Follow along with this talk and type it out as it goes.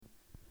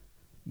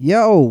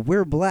Yo,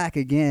 we're black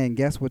again.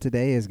 Guess what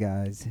today is,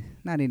 guys?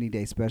 Not any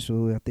day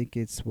special. I think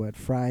it's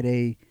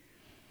Friday,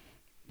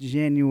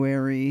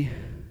 January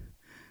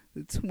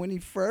the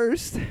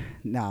 21st.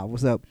 Nah,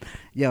 what's up?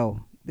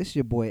 Yo, this is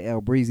your boy L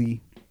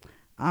Breezy.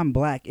 I'm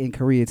black in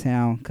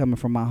Koreatown, coming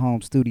from my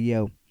home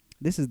studio.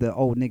 This is the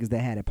Old Niggas That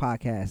Had It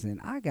podcast, and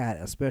I got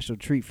a special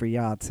treat for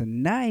y'all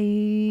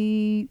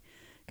tonight.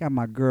 Got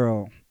my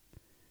girl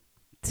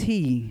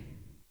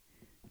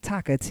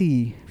Taka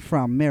T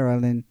from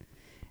Maryland.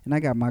 And I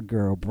got my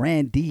girl,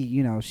 Brandy.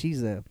 You know,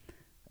 she's an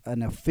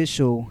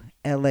official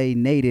LA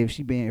native.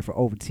 She been here for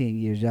over 10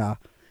 years, y'all.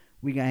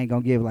 We ain't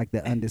going to give, like,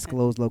 the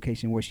undisclosed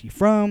location where she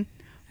from.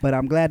 But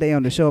I'm glad they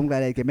on the show. I'm glad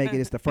they can make it.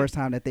 It's the first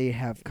time that they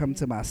have come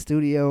to my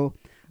studio.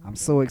 I'm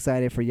so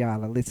excited for y'all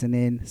to listen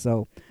in.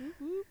 So,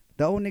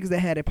 the Old Niggas That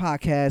Had It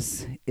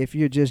podcast, if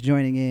you're just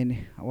joining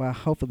in, well,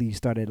 hopefully you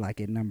started,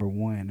 like, at number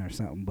 1 or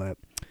something. But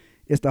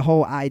it's the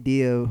whole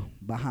idea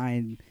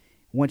behind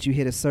once you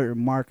hit a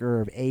certain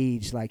marker of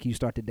age, like you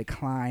start to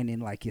decline in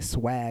like your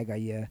swag or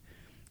your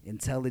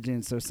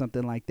intelligence or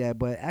something like that.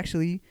 But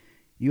actually,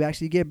 you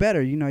actually get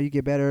better. You know, you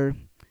get better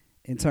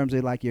in terms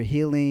of like your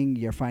healing,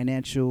 your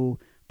financial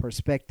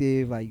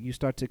perspective. Like you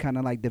start to kind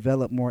of like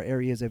develop more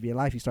areas of your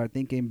life. You start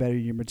thinking better.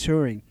 You're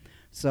maturing.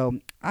 So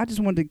I just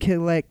wanted to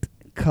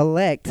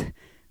collect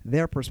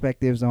their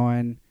perspectives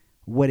on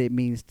what it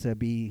means to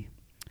be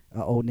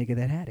an old nigga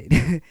that had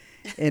it.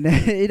 And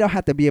it don't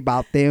have to be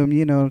about them,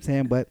 you know what I'm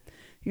saying? But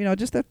you know,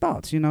 just their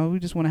thoughts. You know, we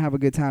just want to have a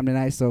good time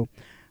tonight. So,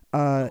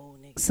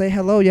 say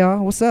hello,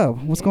 y'all. What's up?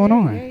 What's going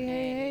on?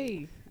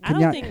 Hey. I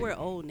don't think we're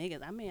old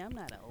niggas. I mean, I'm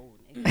not an old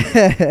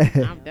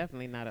nigga. I'm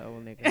definitely not an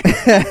old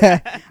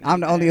nigga. I'm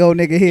the only old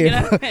nigga here, you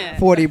know?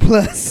 40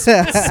 plus.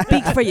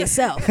 Speak for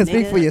yourself. Nigga.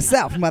 Speak for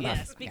yourself, mother.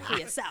 Yeah, speak for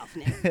yourself,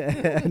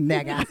 nigga.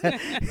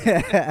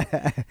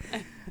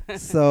 Nigga.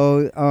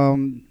 So,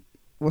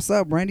 what's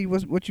up, Brandy?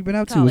 What you been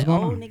up to? What's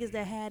going old on? Niggas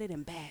that had it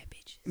and bad bitches.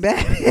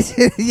 Bad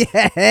bitches.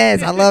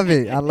 Yes, I love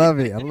it. I love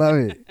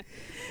it.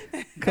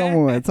 Come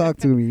on, talk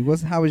to me.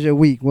 How was your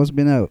week? What's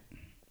been up?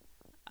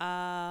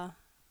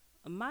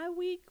 My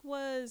week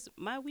was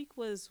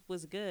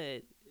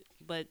good,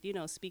 but you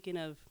know, speaking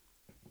of,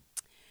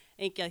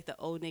 I think like the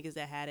old niggas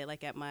that had it,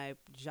 like at my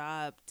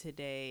job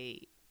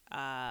today,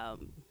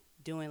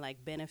 doing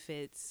like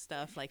benefits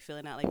stuff, like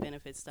filling out like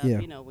benefits stuff. Yeah.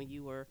 You know, when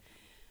you were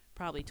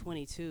probably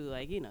 22,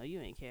 like, you know,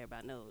 you ain't care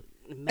about no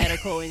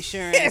medical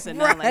insurance and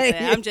nothing like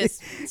that. I'm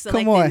just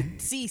selecting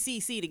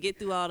CCC to get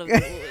through all of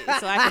it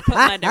so I can put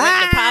my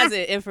direct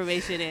deposit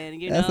information in,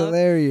 you know. That's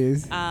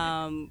hilarious.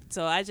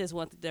 So I just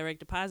want the direct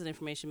deposit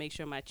information, make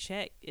sure my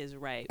check is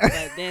right. But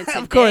then today,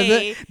 of course,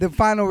 the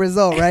final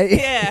result, right?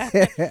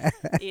 Yeah.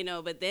 You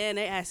know, but then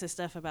they ask us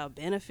stuff about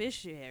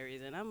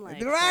beneficiaries, and I'm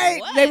like,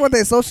 right? What? They want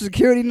their social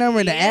security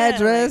number and the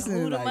address. Like,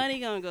 who and the like, money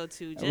gonna go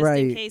to, just right.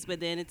 in case. But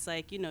then it's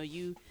like, you know,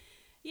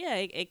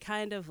 it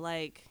kind of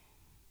like,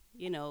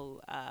 you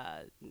know,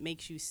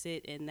 makes you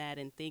sit in that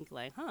and think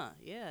like,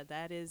 yeah,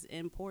 that is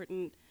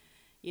important.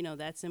 You know,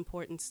 that's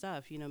important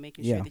stuff, you know,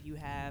 making sure that you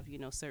have, you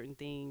know, certain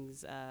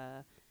things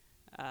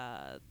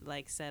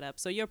like set up.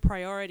 So your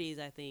priorities,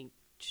 I think,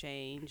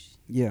 change.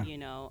 Yeah. You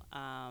know,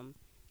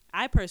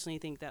 I personally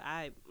think that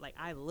I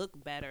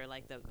look better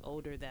like the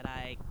older that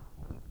I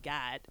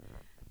got.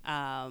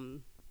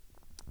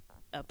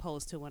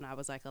 Opposed to when I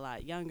was like a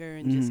lot younger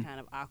and just kind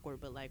of awkward,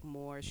 but like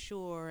more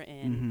sure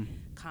and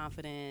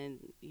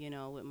confident, you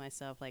know, with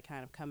myself, like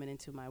kind of coming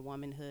into my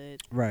womanhood,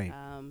 right?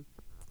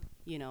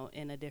 You know,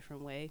 in a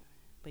different way.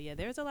 But yeah,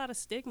 there's a lot of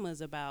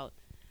stigmas about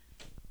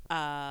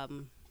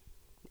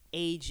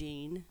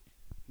aging.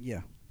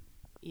 Yeah.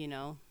 You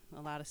know,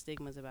 a lot of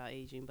stigmas about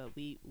aging, but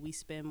we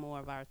spend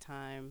more of our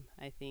time,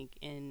 I think,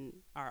 in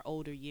our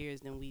older years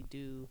than we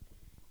do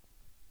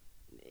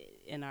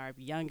in our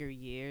younger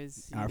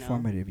years, our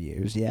formative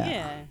years.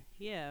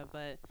 Yeah,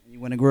 but you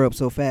want to grow up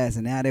so fast,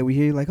 and now that we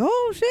hear you, like,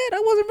 oh shit, I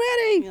wasn't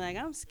ready. You're like,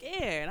 I'm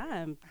scared,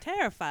 I'm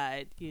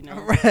terrified, you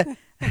know.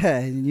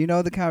 You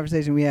know the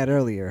conversation we had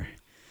earlier,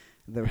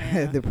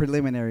 the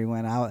preliminary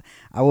one.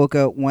 I woke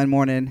up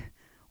one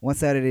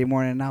Saturday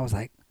morning, and I was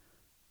like,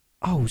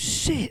 oh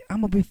shit,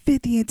 I'm gonna be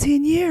 50 in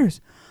 10 years.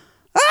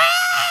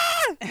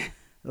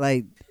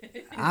 Like,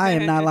 I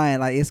am not lying.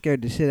 Like, it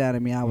scared the shit out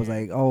of me. I was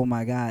like, oh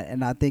my God.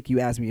 And I think you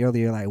asked me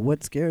earlier, like,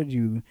 what scared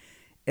you?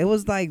 It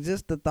was like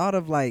just the thought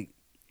of like,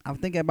 I'm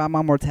thinking about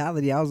my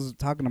mortality. I was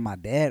talking to my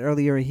dad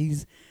earlier.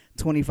 He's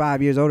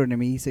 25 years older than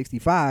me. He's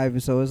 65.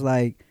 And so it's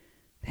like,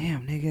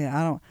 damn,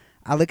 nigga,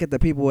 I look at the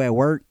people at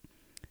work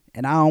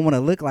and I don't want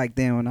to look like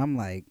them. And I'm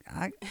like,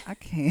 I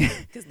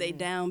can't. Because they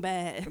down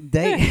bad.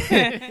 They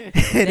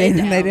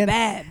down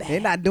bad.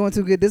 They're not doing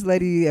too good. This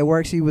lady at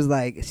work, she was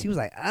like,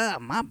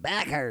 my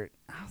back hurt.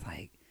 I was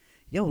like,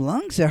 your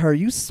lungs should hurt.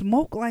 You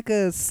smoke like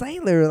a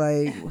sailor.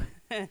 Like,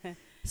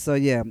 so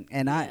yeah.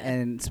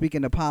 And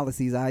speaking of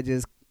policies, I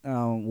just,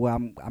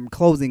 I'm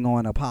closing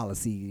on a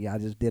policy. I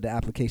just did an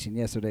application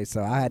yesterday.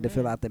 So I had to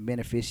fill out the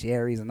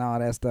beneficiaries and all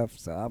that stuff.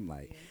 So I'm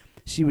like,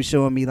 she was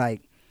showing me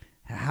like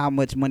how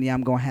much money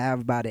I'm gonna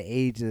have by the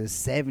age of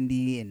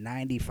 70 and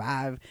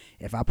 95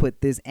 if I put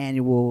this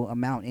annual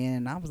amount in.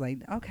 And I was like,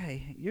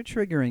 okay, you're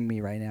triggering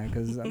me right now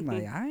because I'm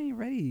like, I ain't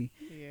ready.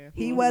 Yeah.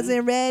 He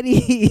wasn't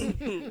ready.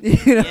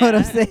 You know what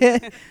I'm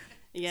saying?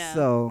 Yeah.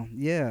 So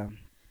yeah.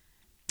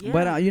 Yeah.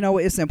 But you know,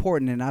 it's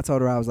important. And I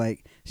told her, I was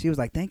like, she was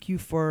like, thank you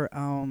for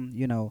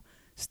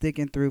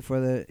sticking through for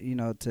the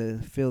to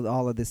fill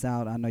all of this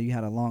out. I know you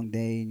had a long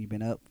day and you've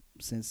been up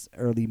since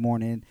early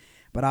morning,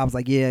 but I was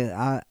like,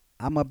 yeah,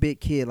 I'm a big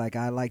kid. Like,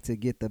 I like to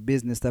get the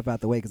business stuff out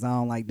the way because I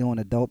don't like doing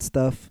adult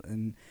stuff.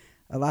 And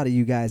a lot of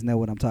you guys know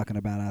what I'm talking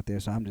about out there.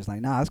 So I'm just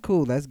like, nah, it's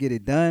cool. Let's get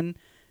it done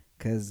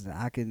because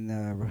I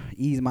can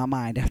ease my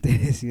mind after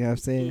this. You know what I'm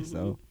saying?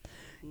 So,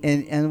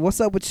 and what's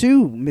up with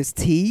you, Miss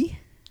T?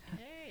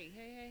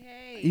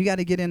 Hey. You got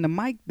to get in the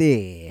mic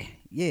there.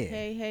 Yeah.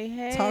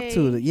 Hey. Talk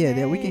to it. Yeah,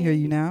 there we can hear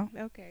you now.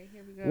 Okay,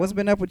 here we go. What's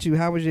been up with you?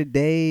 How was your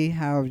day?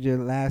 How have your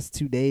last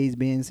 2 days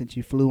been since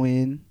you flew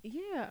in?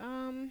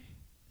 Yeah,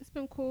 it's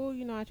been cool.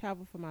 You know, I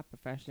travel for my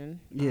profession.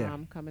 Yeah.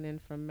 Coming in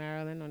from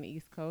Maryland on the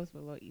East Coast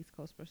with a little East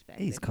Coast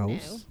perspective. East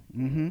Coast.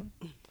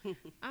 Mm-hmm.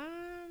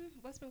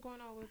 What's been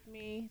going on with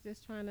me?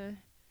 Just trying to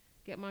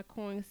get my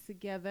coins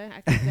together.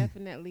 I can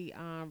definitely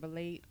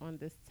relate on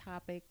this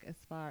topic as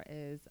far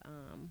as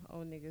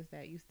old niggas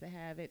that used to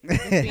have it.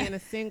 Just being a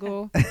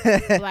single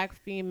black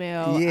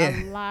female,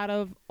 a lot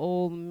of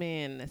old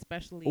men,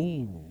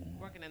 especially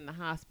working in the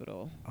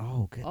hospital,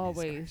 Oh, goodness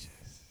always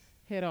gracious.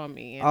 hit on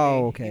me. And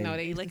Okay. You know,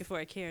 They they looking for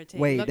a caretaker.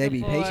 Wait, they be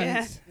looking for-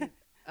 patients?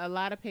 a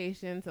lot of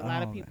patients, a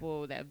lot of Oh.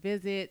 people that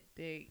visit.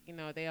 They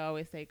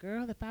always say,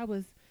 "Girl, if I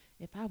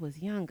was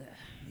younger."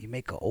 You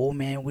make an old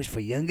man wish for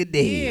younger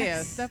days.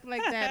 Yeah, stuff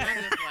like that.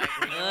 I'm just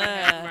like, Lord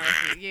have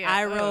mercy. Yeah,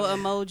 eye roll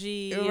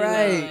emoji. you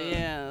Right. know,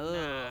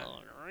 Yeah.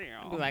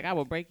 I'd be like, I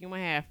will break you in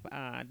half,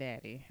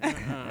 daddy.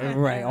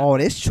 Right. Oh,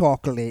 this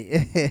chocolate.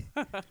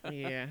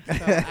 Yeah, so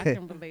I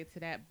can relate to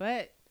that.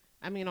 But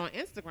I mean, on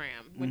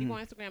Instagram, when you go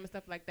on Instagram and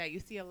stuff like that, you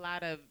see a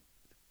lot of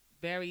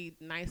very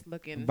nice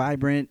looking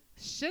Vibrant.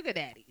 sugar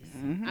daddies.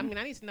 Mhm. I mean,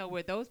 I need to know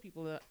where those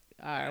people are.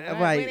 Right.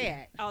 Where they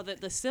at? Oh,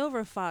 the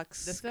Silver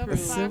Fox. The crew.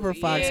 Silver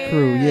Fox yeah,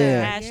 crew,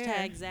 yeah.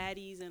 Hashtag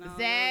Zaddies and all.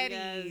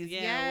 Zaddies,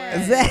 Yeah.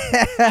 yes.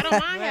 word. I don't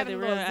mind Where having a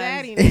the little real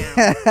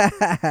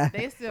zaddy now.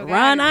 They still got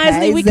Ron it. Isley,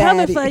 Hey, we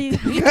coming Zaddy. for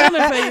you. We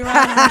coming for you,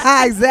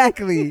 Ron.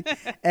 Exactly.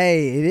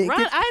 Hey, it Ron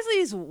could-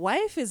 Isley's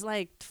wife is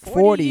like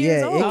 40,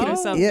 years yeah. old It or can,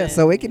 something. yeah,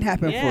 so it can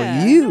happen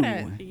Yeah. for you.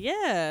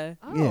 Yeah.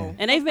 Oh, Yeah.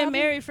 And they've so been probably-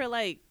 married for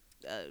like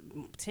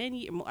 10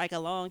 years, like a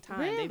long time.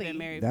 Really? They've been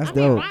married. That's I for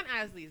mean, dope. Ron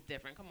Isley's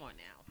different. Come on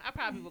now. I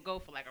probably would go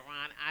for like a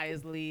Ron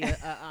Isley,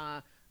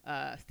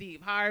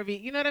 Steve Harvey.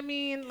 You know what I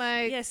mean?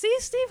 Like, Yeah, see,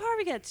 Steve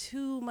Harvey got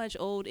too much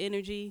old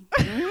energy.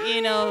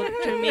 You know,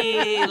 to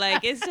me,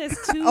 like it's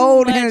just too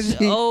Old much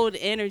energy. old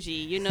energy.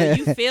 You know,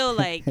 you feel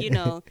like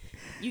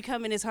you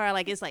come in his car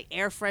like it's like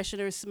air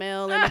freshener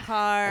smell in the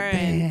car.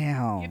 And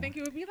Damn. you think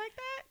it would be like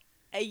that?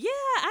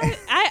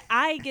 yeah,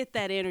 I get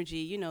that energy.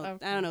 You know,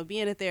 Okay. I don't know.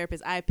 Being a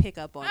therapist, I pick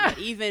up on it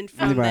even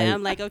from Right. that.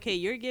 I'm like, okay,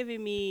 you're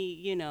giving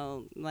me,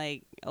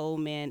 like old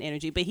man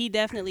energy. But he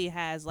definitely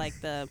has like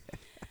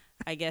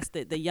I guess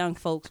the young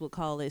folks would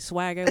call it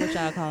swagger, which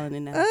y'all calling it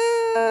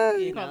now.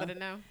 You call it a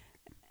no?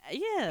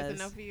 Yeah, It's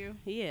a no for you?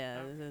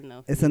 Yeah, it's a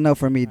no. It's a no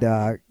for me,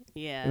 dog.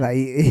 Yeah,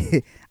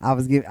 Like I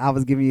was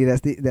giving you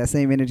that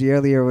same energy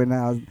earlier when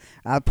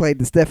I played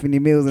the Stephanie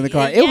Mills in the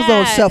car. It was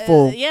on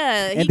shuffle.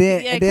 Yeah, And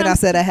then I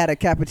said I had a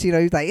cappuccino.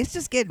 He was like, it's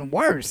just getting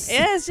worse.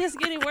 Yeah, it's just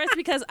getting worse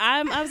because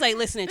I was like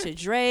listening to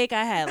Drake.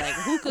 I had like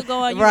hookah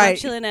going. Right. I'm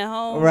chilling at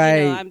home.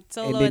 Right. I'm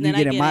solo, And and then then you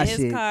I get in get my in his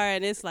shit. car,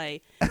 and it's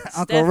like Uncle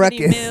Stephanie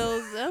Ruckus.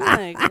 Mills. I'm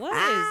like, what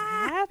is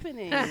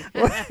happening?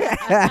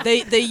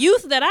 the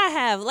youth that I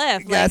have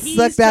left, Got like he's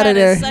sucked out trying of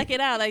there. to suck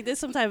it out. Like this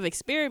some type of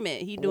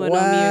experiment he doing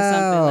on me or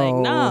something. Like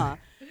Wow.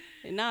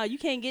 nah, you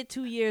can't get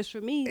 2 years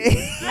from me.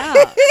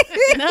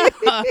 No.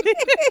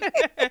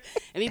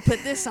 Let me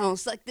put this on,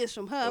 suck this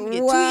from her. I'm gonna get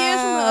 2 years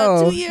from Wow.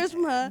 her, 2 years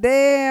from her.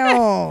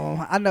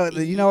 Damn. I know.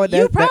 You know what?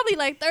 You That, probably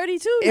like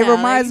 32 it now.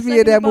 reminds like, me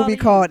of that movie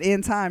called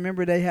In Time.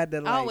 Remember they had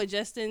to like with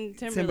Justin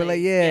Timberlake.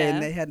 Timberlake, yeah,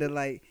 and they had to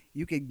like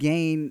you could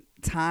gain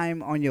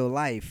time on your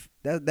life.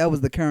 That was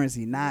the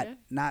currency, not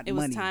it was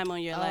money. time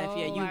on your life.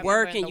 Yeah, Oh, you I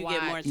work remember and you the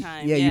get more watch.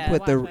 time. Yeah, you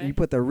put the Watch, right? you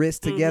put the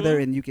wrist together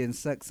and you can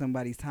suck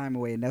somebody's time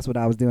away, and that's what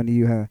I was doing to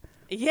you, huh?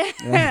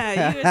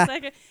 Yeah, you were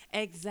sucker.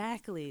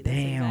 Exactly. That's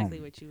Damn. exactly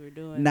what you were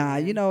doing. Nah,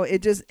 man. you know,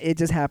 it just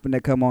happened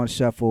to come on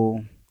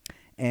shuffle,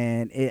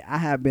 and I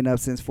have been up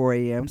since 4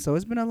 a.m. So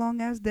it's been a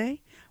long ass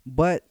day,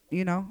 but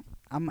you know,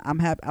 I'm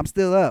happy. I'm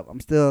still up.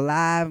 I'm still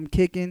alive. I'm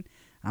kicking.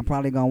 I'm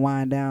probably gonna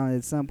wind down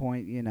at some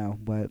point, you know,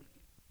 but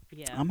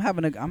Yeah. I'm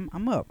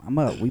up. I'm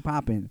up. We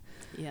popping.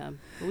 Yeah.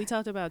 But we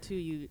talked about too,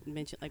 you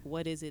mentioned like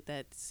what is it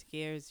that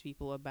scares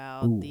people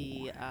about Ooh.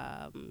 the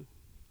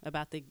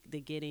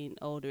getting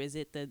older? Is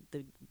it the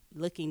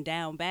looking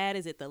down bad?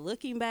 Is it the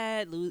looking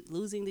bad,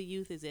 losing the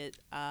youth? Is it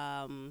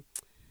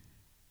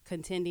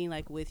contending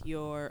like with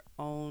your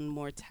own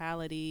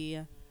mortality?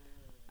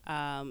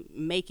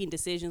 Making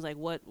decisions like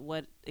what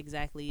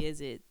exactly is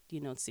it?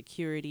 You know,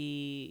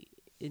 security,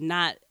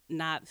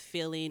 not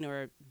feeling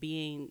or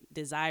being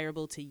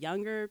desirable to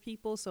younger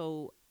people.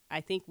 So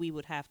I think we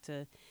would have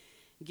to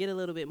get a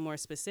little bit more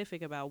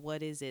specific about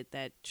what is it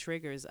that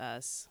triggers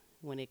us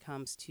when it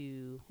comes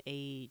to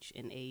age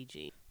and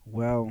aging.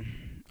 Well,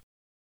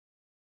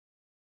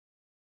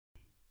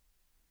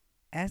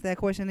 ask that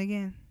question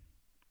again.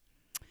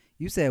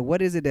 You said,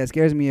 what is it that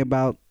scares me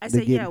about I the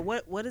say, yeah, getting?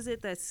 what is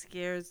it that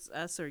scares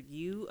us or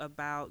you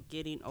about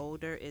getting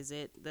older? Is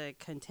it the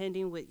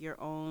contending with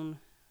your own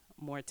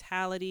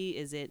mortality?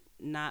 Is it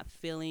not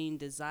feeling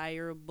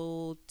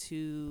desirable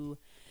to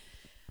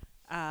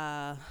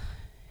uh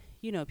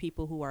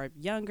people who are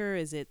younger?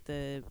 Is it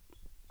the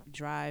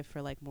drive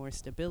for like more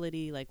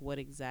stability? Like what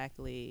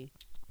exactly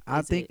I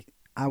is it?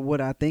 think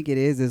what I think it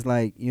is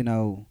like,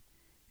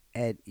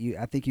 at you.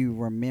 I think you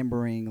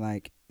remembering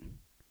like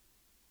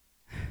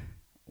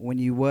when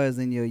you was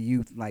in your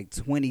youth, like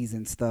 20s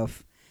and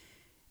stuff,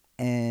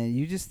 and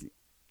you just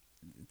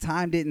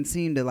time didn't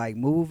seem to like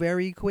move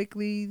very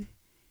quickly,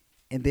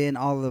 and then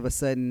all of a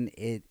sudden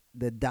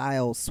the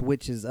dial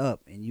switches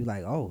up, and you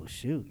like, oh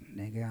shoot,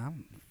 nigga,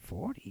 I'm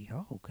 40.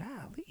 Oh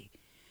golly,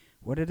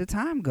 where did the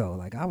time go?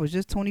 Like I was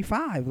just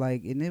 25,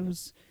 like, and it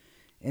was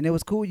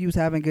cool. You was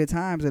having good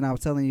times, and I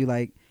was telling you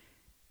like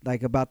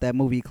about that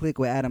movie Click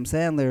with Adam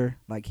Sandler.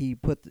 Like he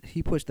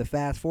pushed the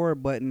fast forward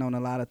button on a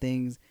lot of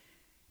things,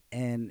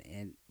 and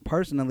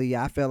personally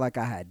I felt like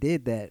I had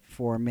did that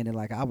for a minute.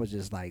 Like I was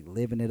just like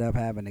living it up,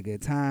 having a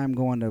good time,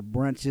 going to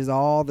brunches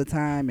all the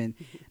time, and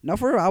no,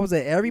 for real, I was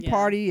at every Yeah.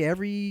 party,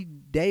 every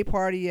day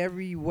party,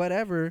 every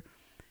whatever.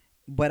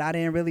 But I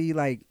didn't really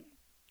like,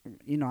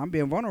 I'm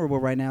being vulnerable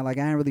right now. Like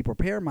I didn't really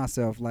prepare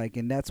myself, like,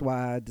 and that's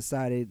why I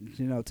decided,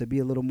 to be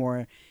a little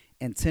more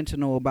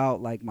intentional about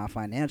like my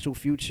financial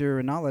future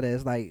and all of that.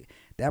 It's like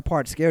that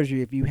part scares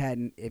you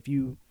if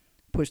you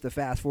push the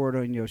fast forward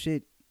on your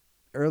shit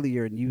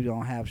earlier and you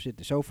don't have shit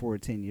to show for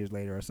it 10 years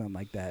later or something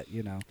like that.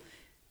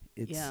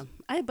 It's Yeah.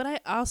 But I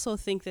also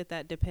think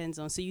that depends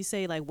on, so you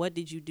say like, what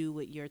did you do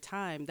with your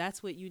time?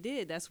 That's what you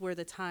did. That's where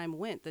the time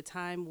went. The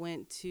time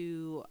went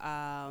to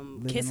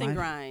living kiss and life.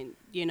 grind.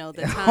 The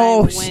time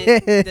Oh went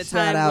shit! the Shout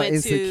time out went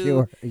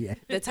Insecure. to Yeah.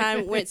 the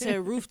time went to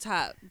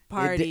rooftop It did.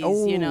 parties,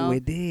 Oh,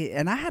 it did,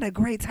 and I had a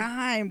great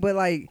time. But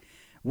like,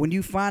 when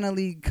you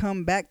finally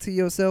come back to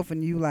yourself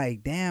and you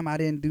like, damn, I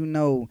didn't do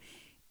no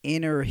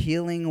inner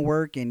healing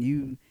work, and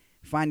you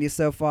find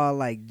yourself all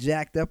like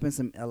jacked up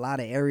in a lot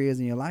of areas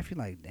in your life, you're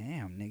like,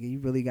 damn, nigga, you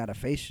really gotta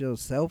face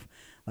yourself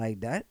like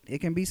that. It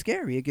can be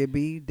scary. It could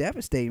be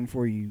devastating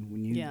for you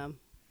when Yeah.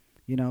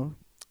 you know.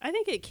 I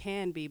think it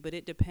can be, but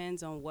it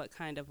depends on what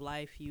kind of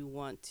life you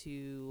want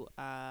to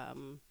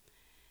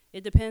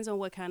it depends on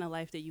what kind of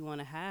life that you want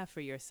to have for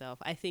yourself.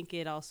 I think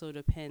it also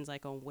depends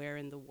like on where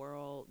in the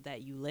world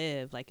that you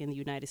live. Like in the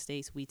United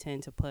States, we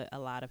tend to put a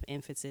lot of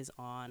emphasis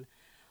on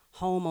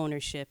home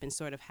ownership and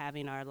sort of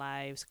having our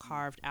lives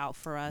carved out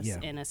for us Yeah.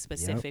 in a Yep.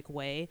 specific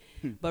way.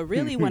 But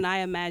really, when I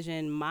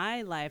imagine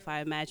my life, I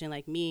imagine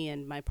like me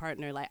and my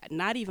partner, like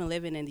not even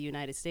living in the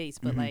United States,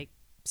 but like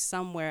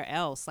somewhere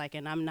else. Like,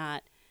 and I'm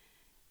not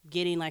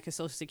getting like a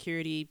social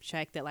security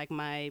check, that like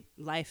my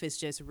life is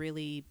just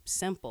really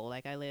simple.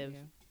 Like I live,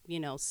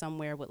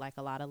 somewhere with like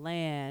a lot of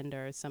land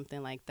or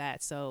something like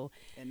that. So,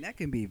 And that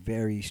can be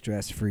very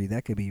stress free.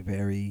 That could be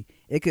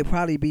it could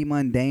probably be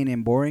mundane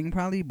and boring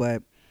probably,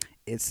 but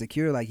it's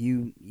secure. Like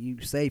you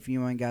safe.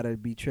 You ain't gotta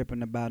be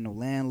tripping about no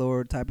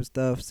landlord type of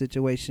stuff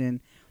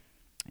situation.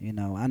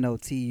 I know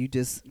T, you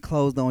just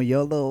closed on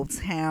your little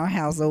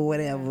townhouse or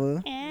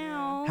whatever.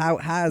 Yeah. ow.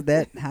 How's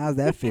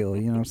that feel?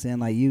 You know what I'm saying?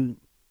 Like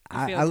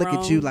I feel I look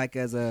at you grown. like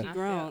as a She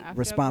grown. I feel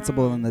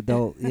responsible grown. and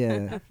adult. I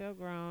Yeah. feel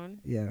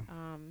grown. Yeah.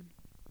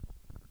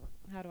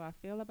 How do I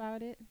feel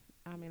about it?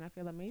 I mean, I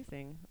feel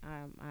amazing.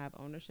 I have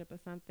ownership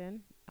of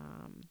something.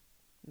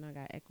 I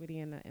got equity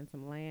in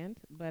some land.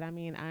 But I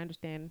mean, I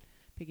understand,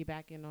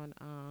 piggybacking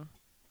on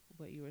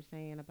what you were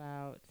saying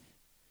about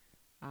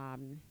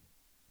um,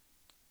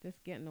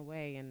 just getting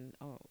away and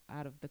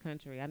out of the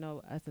country. I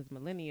know us as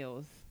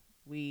millennials,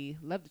 we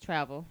love to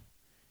travel,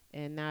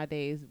 and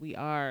nowadays we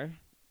are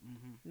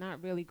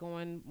not really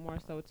going more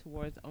so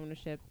towards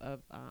ownership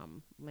of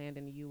land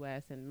in the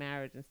U.S. and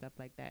marriage and stuff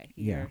like that.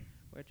 Yeah. Here,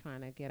 we're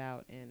trying to get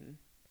out and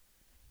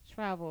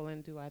travel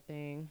and do our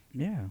thing.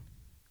 Yeah.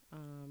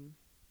 Um,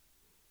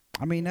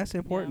 I mean, that's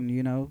important,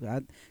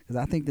 because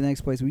I think the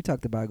next place we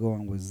talked about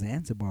going was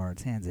Zanzibar,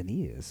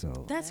 Tanzania.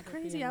 So That's That would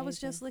be crazy. I was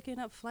amazing. just looking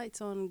up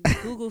flights on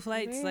Google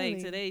Flights like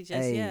Really? today. Just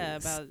hey,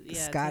 about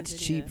Tanzania.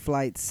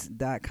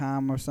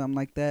 ScottCheapFlights.com or something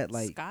like that.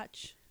 Like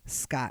Scotch.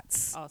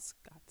 Scott's, Oh,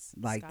 Scots.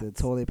 like the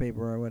Scots. toilet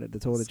paper or whatever, the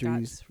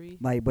toiletries. Scots free.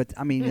 Like, but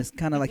I mean, it's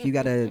kind of like you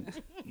gotta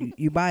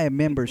you buy a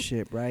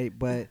membership, right?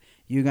 But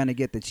you're gonna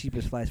get the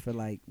cheapest flights for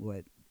like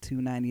what,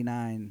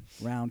 $2.99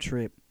 round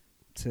trip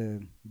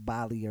to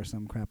Bali or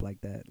some crap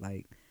like that.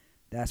 Like,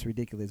 that's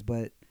ridiculous.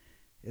 But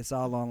it's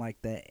all on like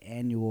the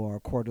annual or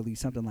quarterly,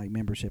 something like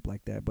membership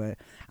like that. But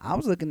I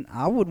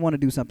would want to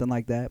do something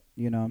like that.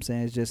 You know what I'm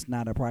saying? It's just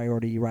not a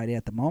priority right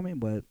at the moment,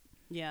 but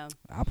Yeah.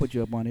 I'll put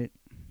you up on it.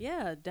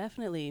 Yeah,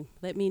 definitely.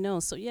 Let me know.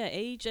 So yeah,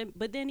 age,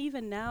 but then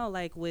even now,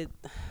 like with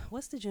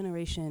what's the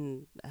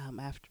generation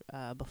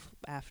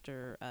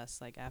after us,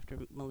 like after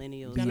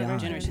millennials, Beyond.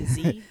 Generation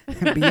Z.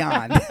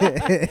 Beyond.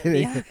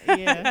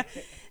 Yeah.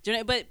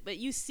 Yeah. But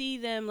you see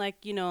them like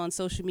on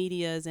social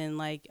medias and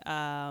like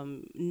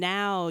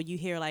now you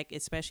hear like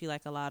especially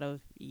like a lot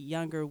of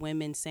younger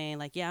women saying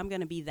like I'm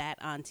gonna be that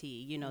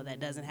auntie that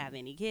doesn't have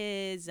any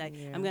kids, like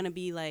I'm gonna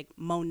be like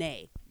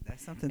Monet.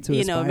 That's something to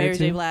aspire Mary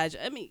J. to. Blige.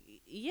 I mean,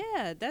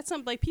 yeah, that's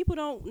something like people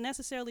don't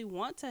necessarily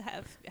want to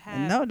have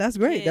No, that's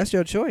great. kids, That's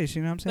your choice.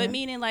 You know what I'm saying? but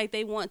meaning like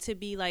they want to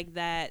be like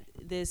that.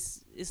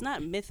 This it's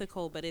not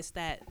mythical, but it's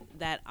that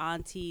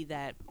auntie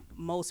that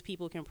most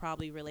people can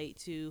probably relate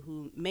to,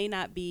 who may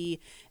not be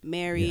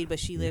married, but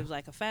she lives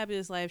like a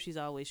fabulous life. She's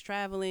always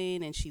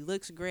traveling and she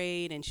looks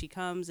great and she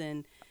comes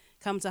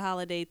to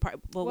holiday party.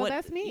 Well,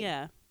 that's me.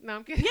 Yeah. No,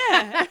 I'm kidding.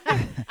 Yeah.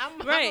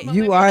 I'm Right. a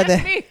You millennial. are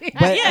That's the- me.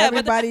 but Yeah,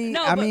 everybody,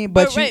 but I mean,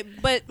 but you, right,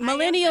 but I am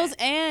millennials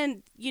that.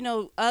 and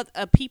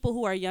people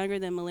who are younger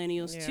than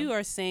millennials Yeah. too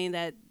are saying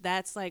that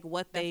that's like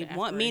what That's they their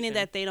want, meaning aspiration.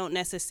 that they don't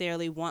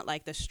necessarily want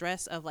like the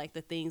stress of like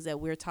the things that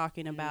we're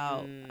talking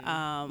about,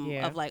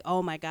 Yeah. of like,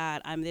 oh my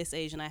God, I'm this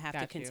age and I have to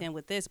Got you. contend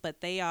with this, but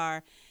they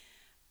are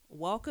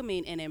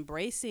welcoming and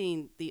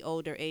embracing the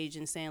older age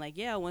and saying like,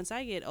 yeah, once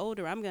I get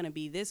older, I'm going to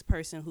be this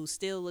person who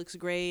still looks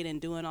great and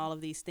doing all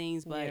of these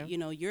things. But,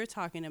 you're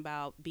talking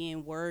about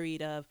being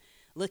worried of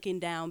looking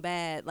down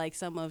bad, like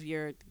some of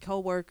your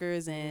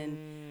coworkers, and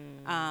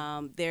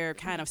they're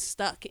kind of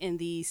stuck in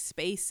these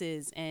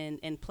spaces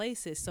and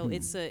places. So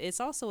it's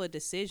also a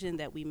decision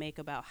that we make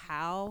about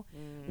how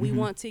we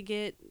want to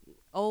get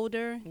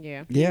older.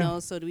 Yeah. Yeah.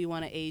 So do we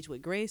want to age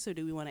with grace or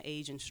do we want to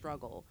age and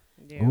struggle?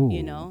 Yeah.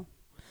 Ooh.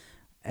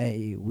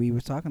 Hey, we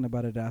were talking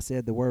about it. I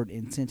said the word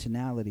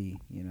intentionality.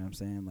 You know what I'm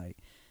saying? Like,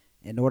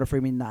 in order for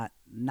me not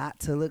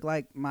to look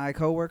like my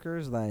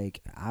coworkers,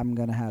 like I'm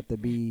gonna have to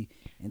be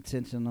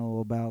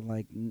intentional about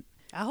like.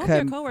 I hope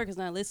your coworkers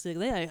not listening.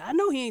 They're like, I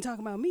know he ain't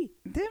talking about me.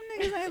 Them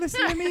niggas ain't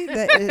listening to me.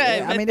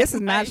 I mean, this is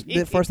not.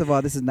 First of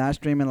all, this is not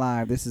streaming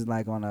live. This is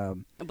like on a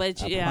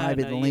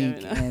private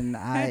link, and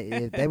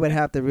if they would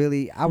have to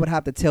really. I would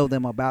have to tell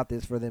them about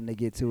this for them to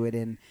get to it,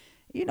 and.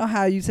 You know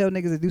how you tell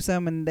niggas to do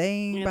something and they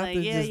ain't You're about like,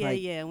 to yeah, just yeah,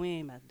 like yeah, we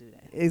ain't about to do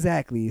that.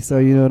 exactly. So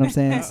you know what I'm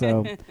saying.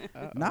 So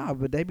nah,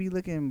 but they be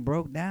looking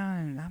broke down,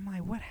 and I'm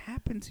like, what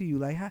happened to you?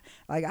 Like, how?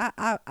 Like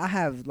I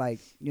have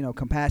like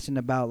compassion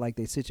about like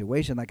their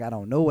situation. Like I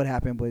don't know what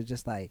happened, but it's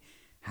just like,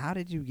 how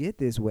did you get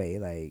this way?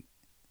 Like,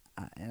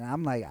 and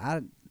I'm like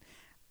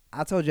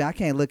I told you I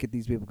can't look at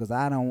these people because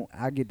I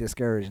get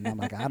discouraged and I'm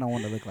like I don't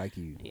want to look like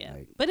you. Yeah,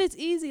 like, but it's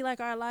easy. Like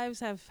our lives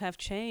have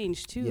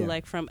changed too. Yeah.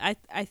 Like from I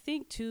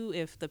think too,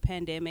 if the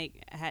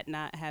pandemic had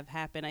not have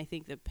happened, I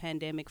think the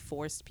pandemic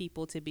forced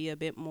people to be a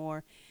bit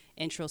more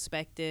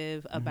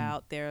introspective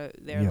about their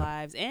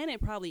lives, and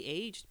it probably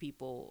aged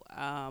people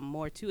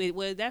more too.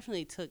 It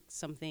definitely took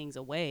some things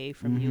away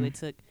from you. It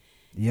took.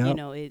 Yep.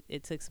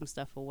 It took some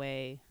stuff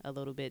away a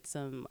little bit,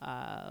 some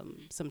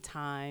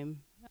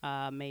time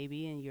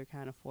maybe, and you're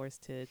kind of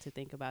forced to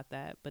think about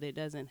that. But it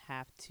doesn't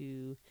have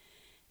to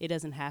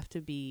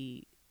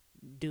be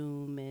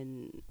doom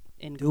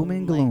and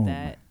gloom like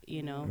that,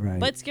 Right.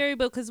 But scary,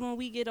 because when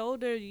we get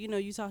older,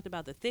 you talked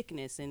about the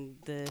thickness and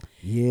the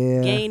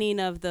Yeah. gaining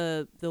of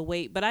the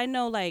weight. But I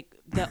know like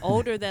the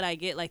older that I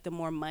get, like the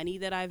more money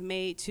that I've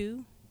made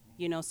too.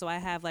 So I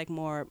have like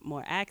more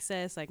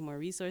access, like more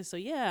resources. So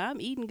yeah,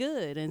 I'm eating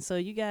good, and so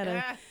you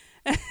gotta,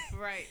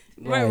 Right.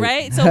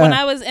 right. So when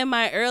I was in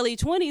my early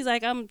 20s,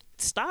 like I'm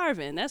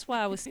starving. That's why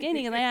I was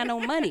skinny, and I had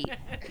no money.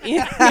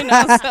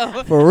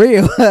 So For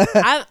real.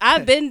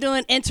 I've been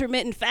doing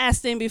intermittent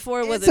fasting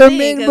before it was a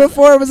thing. Intermittent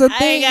before it was a I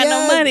thing. ain't got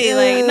no money. Yeah.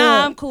 Like,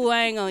 nah, I'm cool.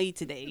 I ain't gonna eat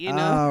today.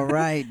 All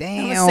right,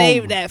 damn. I'm gonna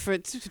save that for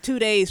 2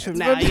 days from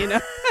now.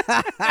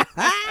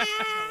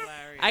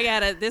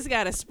 This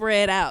gotta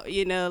spread out,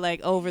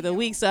 like over the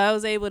week. So I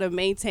was able to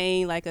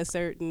maintain like a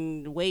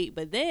certain weight,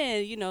 but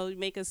then,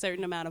 make a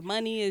certain amount of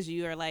money as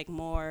you are like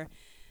more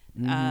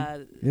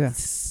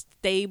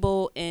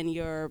stable in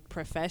your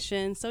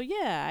profession. So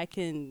yeah, I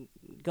can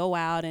go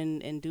out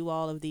and do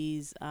all of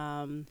these,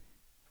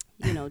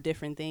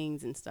 different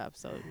things and stuff.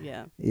 So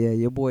yeah. Yeah,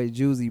 your boy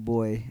Juicy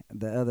Boy,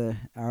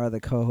 our other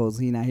co-host,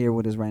 he not here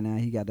with us right now.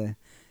 He got to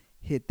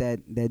hit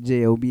that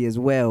job as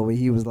well. Where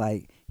he was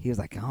like,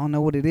 I don't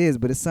know what it is,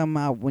 but it's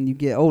somehow when you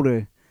get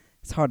older,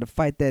 it's hard to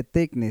fight that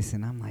thickness.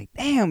 And I'm like,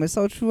 damn, it's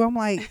so true. I'm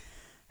like,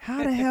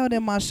 how the hell did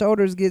my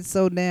shoulders get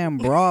so damn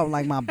broad?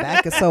 Like my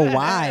back is so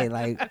wide.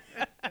 Like,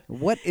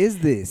 what is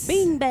this?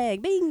 Bing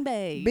bag, bing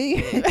bag.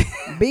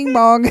 Bing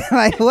bong.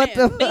 Like what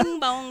the bing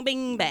bong,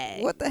 bing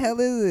bag. What the hell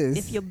is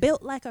this? If you're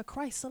built like a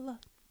Chrysler,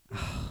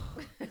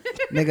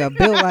 nigga,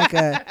 built like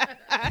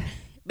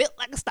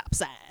a stop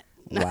sign.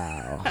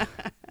 Wow.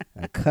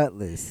 A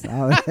Cutlass.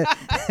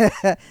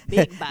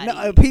 Big body.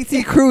 No, a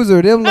PT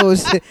Cruiser, them little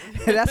shit.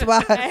 That's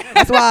why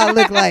I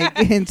look like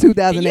in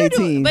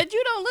 2018. But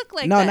you don't look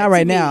like no, that. not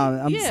right to now. me.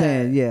 I'm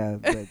saying, yeah.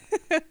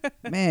 But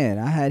man,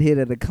 I had hit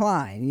a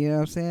decline. You know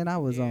what I'm saying? I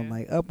was on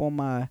like up on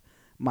my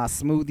my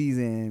smoothies,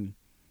 and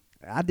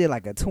I did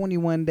like a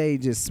 21 day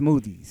just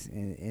smoothies,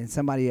 and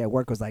somebody at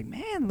work was like,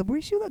 "Man,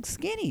 Labrice, you look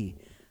skinny."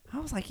 I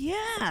was like,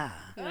 "Yeah,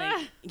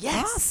 Like,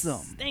 yes,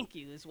 awesome." thank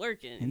you, it's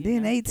working. And you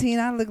then know? 18,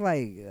 I look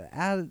like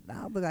I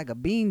look like a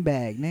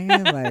beanbag,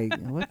 nigga. Like,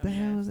 what the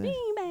hell was that?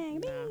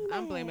 Beanbag, Nah,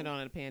 I'm blaming it beanbag.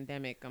 on the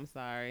pandemic. I'm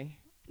sorry.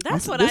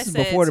 That's what This I is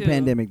said before too. the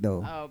pandemic,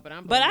 though. Oh, but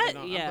I'm But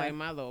blaming, yeah. I'm blaming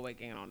my little weight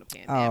gain on the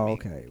pandemic. Oh,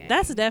 okay.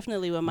 That's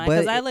definitely what mine.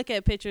 But Because I it- look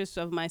at pictures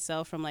of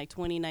myself from like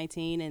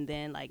 2019, and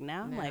then like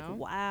now I'm like, Now?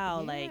 wow,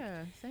 Yeah, like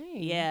same.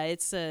 yeah,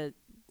 it's a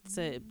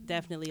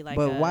definitely like.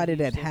 but a why did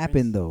huge that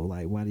happen difference. though?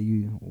 Like, why do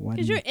you?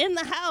 Because you're in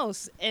the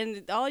house,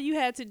 and all you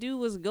had to do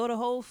was go to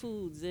Whole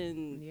Foods,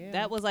 and Yeah.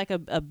 that was like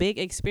a big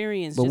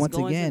experience. But just once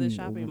going again, to the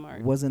shopping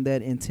mart. wasn't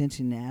that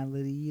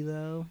intentionality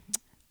though?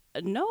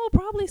 No,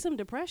 probably some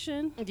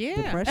depression.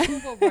 Yeah, Depression?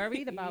 people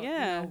worried about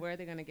Yeah. where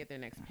they're gonna get their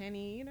next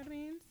penny. You know what I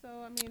mean? So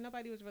I mean,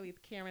 nobody was really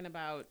caring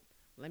about.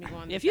 Let me go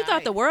on. If this you thought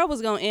diet. the world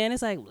was gonna end,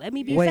 it's like let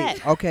me be Wait,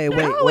 fat. okay, wait,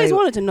 I always wait.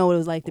 wanted to know what it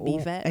was like to be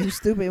fat. Are you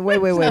stupid?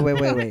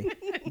 Wait.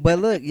 But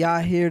look,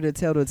 y'all here to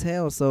tell the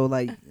tale. So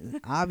like,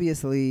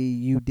 obviously,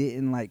 you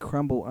didn't like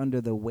crumble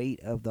under the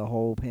weight of the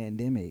whole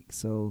pandemic.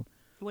 So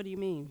What do you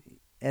mean?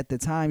 at the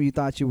time, you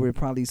thought you were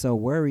probably so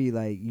worried,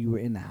 like you were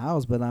in the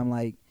house. But I'm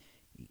like,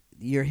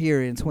 you're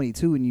here in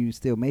 22 and you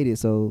still made it.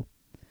 So,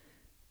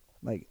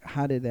 like,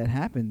 how did that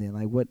happen then?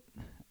 Like, what?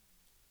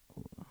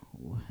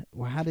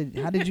 Well, how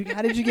did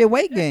you get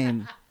weight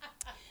gain?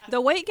 The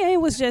weight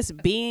gain was just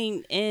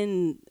being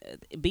in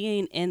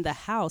the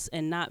house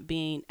and not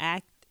being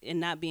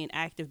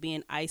active,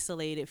 being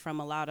isolated from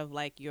a lot of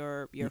like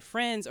your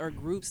friends or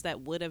groups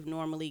that would have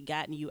normally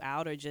gotten you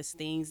out, or just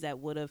things that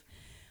would have,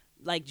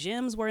 like,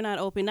 gyms were not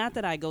open. Not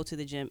that I go to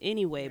the gym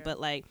anyway, but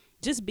like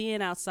just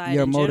being outside.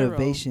 Your in general,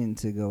 motivation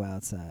to go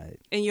outside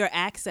and your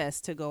access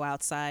to go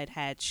outside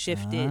had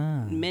shifted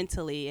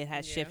mentally. It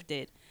had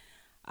shifted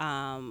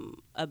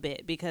a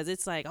bit, because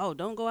it's like, oh,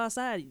 don't go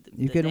outside.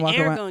 You couldn't the walk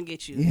air around. gonna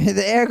get you.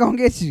 The air gonna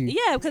get you.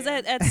 Yeah, because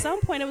at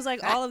some point it was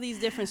like all of these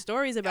different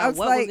stories I about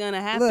what like, was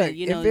gonna happen. Look,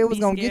 You know, if it was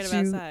be gonna scared get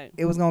of you, outside.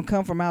 it was gonna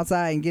come from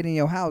outside and get in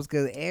your house,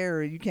 because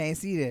air, you can't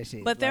see that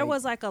shit. But there Like,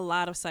 was like a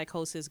lot of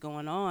psychosis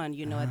going on,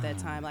 you know, at that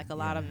time, like a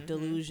lot of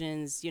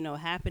delusions, you know,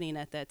 happening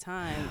at that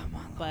time.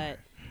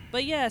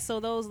 But yeah, so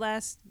those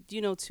last,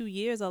 2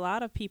 years, a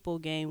lot of people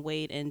gained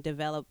weight and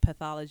developed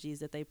pathologies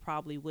that they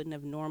probably wouldn't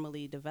have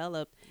normally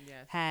developed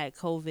had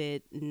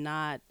COVID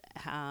not,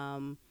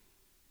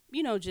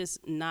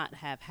 just not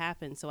have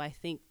happened. So I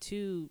think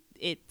too,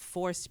 it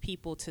forced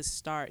people to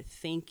start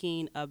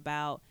thinking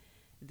about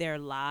their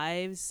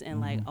lives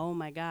and like, oh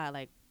my God,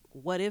 like,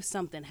 what if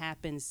something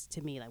happens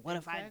to me? Like, what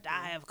if I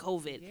die of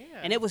COVID? Yeah.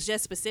 And it was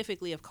just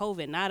specifically of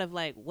COVID, not of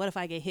like, what if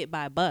I get hit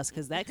by a bus?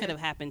 Because that could have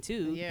happened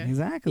too. Yeah.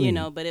 exactly.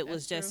 But it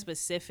was just true.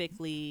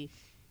 specifically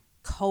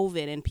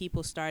COVID, and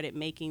people started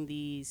making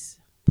these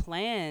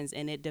plans,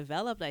 and it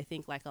developed, I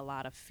think, like a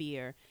lot of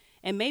fear.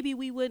 And maybe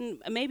we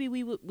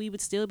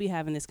would still be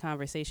having this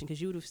conversation,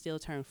 because you would have still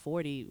turned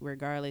 40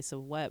 regardless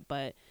of what,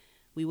 but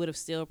we would have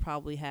still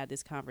probably had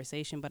this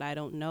conversation. But I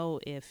don't know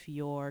if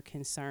your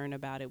concern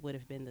about it would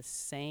have been the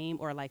same,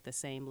 or like the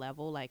same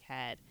level, like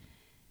had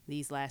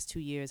these last 2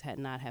 years had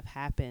not have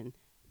happened,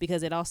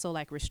 because it also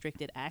like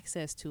restricted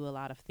access to a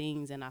lot of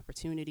things and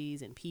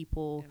opportunities and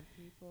people,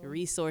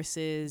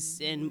 resources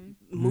and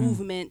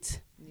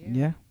movement,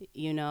 Yeah.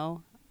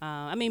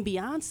 I mean,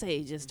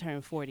 Beyonce just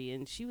turned 40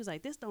 and she was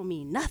like, this don't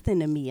mean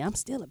nothing to me. I'm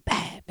still a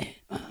bad bitch.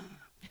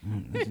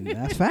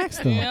 That's facts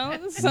though.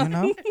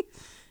 So,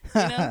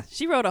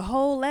 she wrote a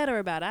whole letter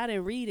about it. I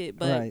didn't read it,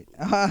 but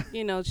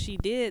Right. she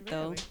did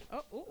though.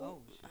 Oh,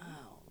 Oh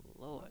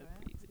Lord,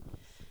 Breezy.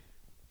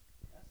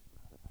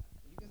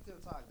 You can still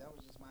talk. That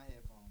was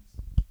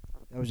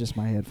just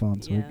my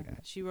headphones. So Yeah,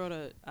 she wrote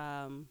a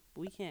I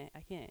can't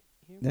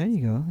hear. there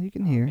you go. You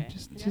can hear. Okay.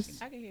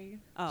 Just I can hear you.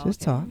 Oh,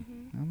 just okay. talk.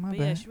 Oh, my But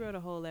bad. yeah, she wrote a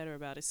whole letter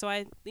about it. So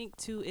I think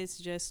too, it's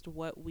just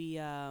what we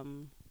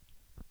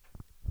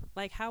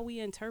like how we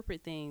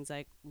interpret things,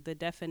 like the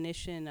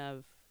definition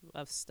of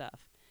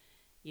stuff.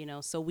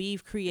 So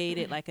we've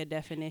created like a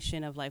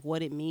definition of like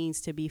what it means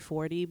to be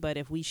 40, but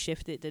if we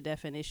shifted the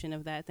definition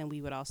of that, then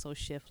we would also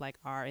shift like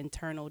our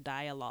internal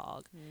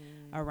dialogue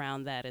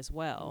around that as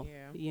well.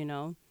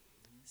 Yeah.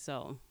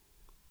 So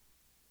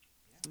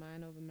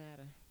Mind over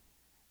matter.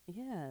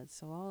 yeah,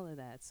 so all of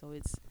that. So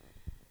it's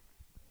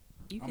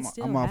you can I'm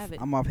still off. have it.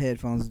 I'm off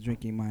headphones,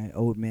 drinking my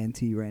old man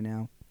tea right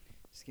now.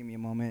 Just give me a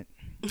moment.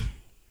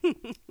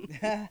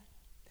 Did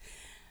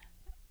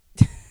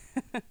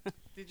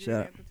you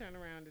Shut have to turn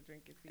around to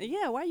drink it? Tea?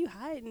 Yeah, why are you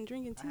hiding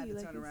drinking tea? I had to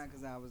like turn this? around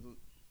because I was.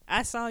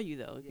 I saw you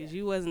though, because Yeah.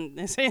 you wasn't.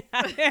 A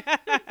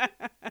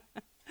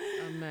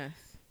mess.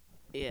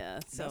 Yeah,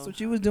 so That's what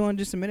you was doing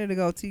just a minute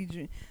ago.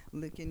 Tea,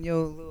 licking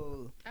your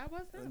little I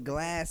was not.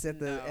 glass at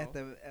the No. at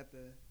the.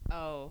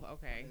 Oh,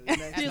 okay.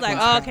 she's like,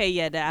 oh, okay,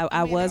 yeah,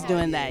 I mean, was oh,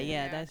 doing yeah, that.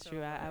 Yeah, yeah, that's so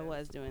true. I it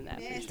was doing that.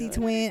 For Nasty sure.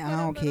 twin.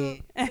 I don't care.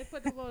 They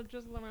put the little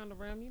drizzle around the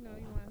rim. You want.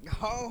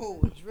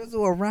 Oh,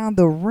 drizzle around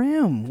the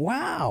rim.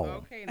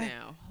 Wow. Okay,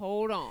 now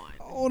hold on.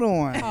 Hold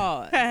on.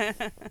 Pause.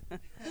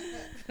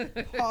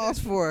 Pause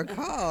for a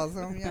cause.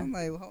 I mean, I'm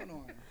like, hold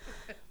on.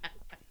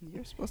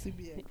 You're supposed to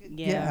be a good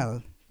Yeah,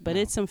 gal. but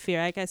No. it's some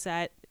fear. Like I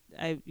said,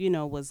 I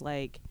was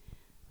like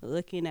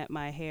looking at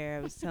my hair.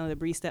 I was telling the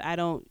barista I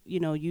don't,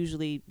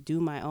 usually do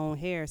my own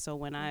hair. So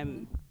when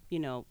I'm,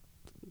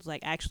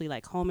 like actually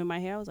like combing my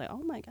hair, I was like,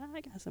 oh my god,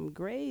 I got some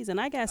grays, and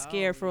I got Oh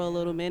scared for a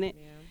little minute.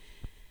 yeah.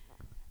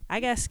 I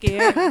got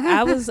scared.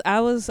 I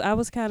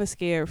was kind of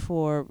scared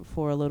for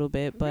a little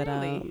bit, but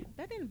Really,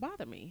 that didn't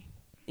bother me.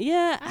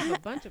 yeah. I have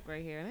a bunch of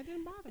gray hair, and it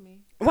didn't bother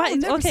me. I Right.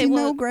 would never Okay. see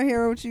Well. no gray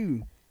hair with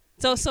you.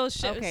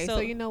 Okay, so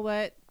you know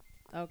what?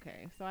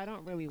 Okay, so I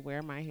don't really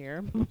wear my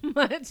hair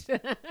much.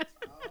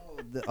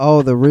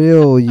 The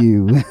real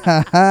you.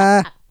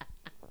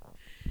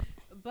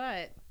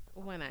 But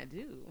when I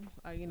do,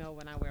 or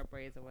when I wear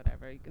braids or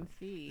whatever, you can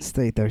see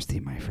Stay thirsty,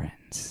 my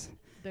friends.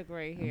 the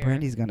gray hair.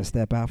 Brandy's gonna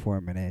step out for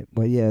a minute,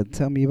 but yeah,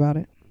 tell me about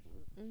it.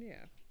 Yeah,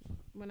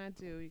 when I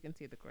do, you can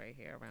see the gray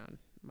hair around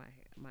my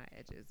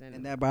edges,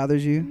 And that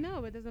bothers you?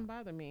 no, it doesn't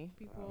bother me.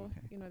 People,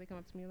 okay. they come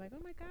up to me like,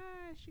 "Oh my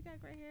gosh, you got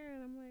gray hair,"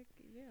 and I'm like,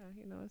 "Yeah,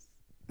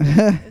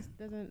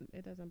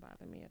 it doesn't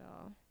bother me at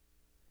all."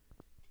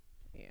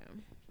 Yeah.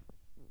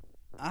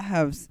 I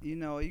have,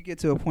 you get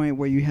to a point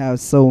where you have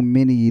so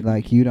many,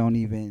 like you don't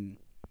even,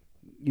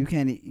 you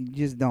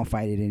just don't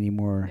fight it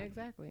anymore.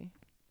 Exactly.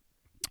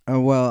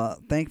 Well,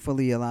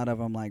 thankfully, a lot of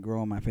them like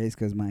grow on my face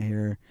because my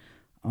hair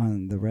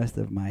on the rest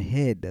of my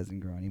head doesn't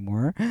grow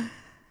anymore. Yeah.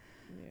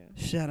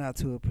 Shout out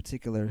to a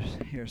particular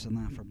hair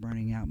salon for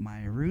burning out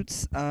my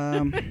roots.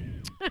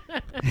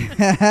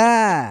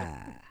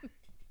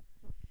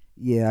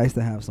 Yeah, I used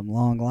to have some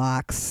long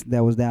locks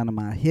that was down to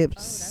my hips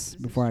this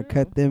before is I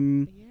cut true.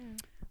 them, Yeah.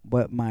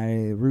 but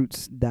my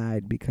roots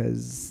died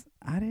because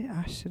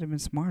I should have been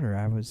smarter.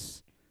 I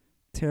was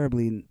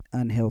terribly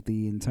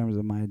unhealthy in terms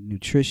of my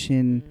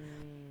nutrition.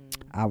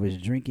 I was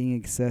drinking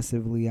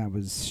excessively. I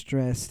was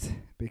stressed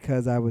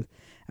because I was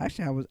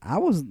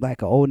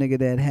like an old nigga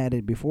that had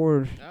it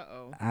before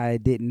Uh-oh. I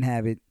didn't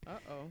have it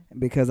Uh-oh.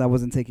 because I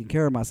wasn't taking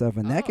care of myself,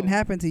 and that can Oh.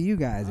 happen to you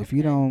guys if you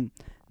Okay. don't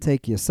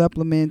take your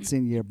supplements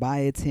and your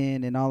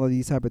biotin and all of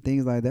these type of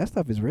things. Like that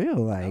stuff is real.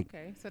 Like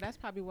Okay, so that's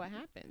probably what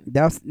happened.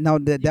 that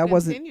You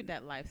wasn't continued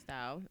that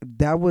lifestyle,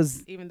 that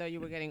was even though you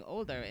were getting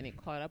older, and it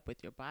caught up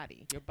with your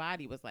body. Your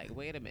body was like,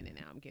 wait a minute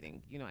now, I'm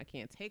getting, I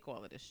can't take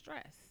all of this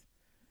stress.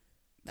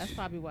 That's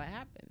probably what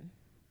happened.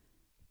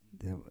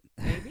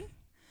 Maybe?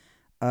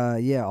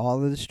 yeah,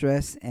 all of the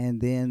stress and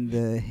then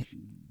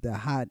the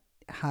hot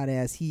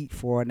ass heat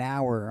for an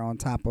hour on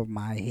top of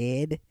my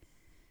head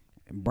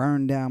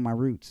burned down my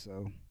roots.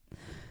 So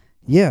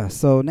yeah,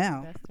 so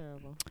now That's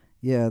terrible.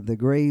 yeah, the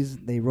grays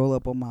they roll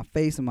up on my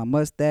face and my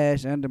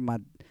mustache, under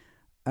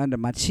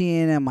my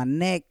chin and my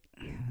neck.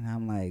 And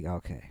I'm like,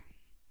 okay.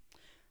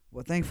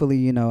 Well,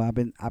 thankfully, I've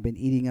been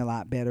eating a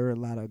lot better, a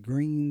lot of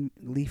green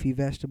leafy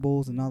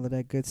vegetables and all of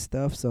that good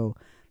stuff. So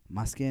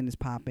my skin is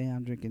popping.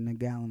 I'm drinking a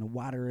gallon of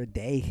water a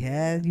day.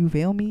 Yeah, you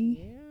feel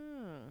me?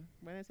 Yeah.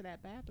 Run into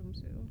that bathroom,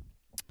 too.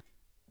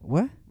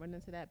 What? Run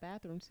into that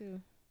bathroom,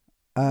 too.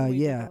 When you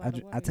drink Yeah, a lot of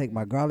I water, take yeah.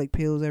 my garlic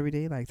pills every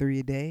day, like 3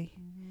 a day.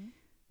 Mm-hmm.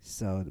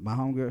 So my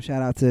homegirl,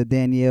 shout out to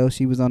Danielle.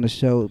 She was on the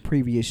show,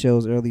 previous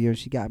shows earlier.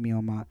 She got me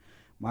on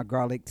my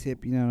garlic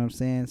tip. You know what I'm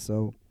saying?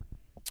 So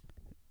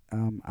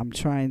I'm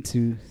trying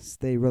to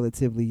stay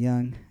relatively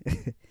young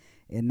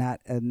and not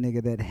a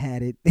nigga that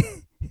had it.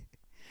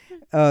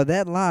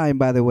 That line,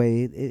 by the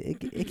way,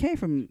 it came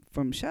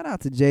from shout out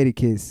to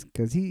Jadakiss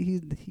because he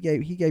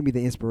gave me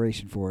the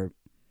inspiration for it.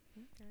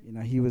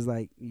 Okay. He was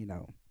like,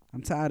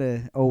 I'm tired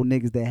of old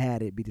niggas that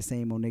had it be the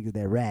same old niggas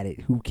that rat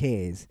it. Who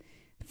cares?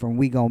 From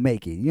We Gon'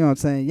 Make It. You know what I'm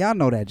saying? Y'all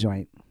know that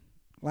joint.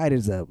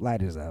 Lighters up.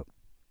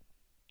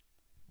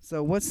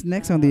 So what's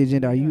next Shout on the out to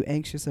agenda? Are New you York.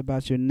 anxious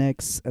about your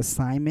next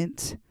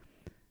assignment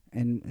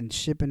and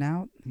shipping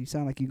out? You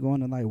sound like you're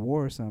going to like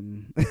war or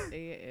something.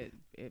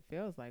 It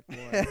feels like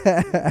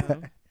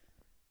war.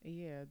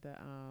 Yeah,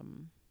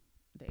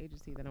 the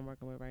agency that I'm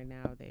working with right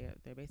now,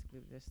 they're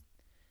basically just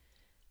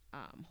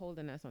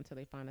holding us until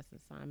they find us an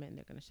assignment, and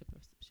they're gonna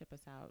ship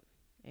us out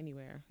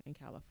anywhere in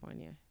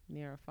California,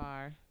 near or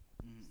far.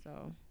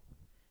 So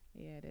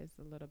yeah, it is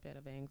a little bit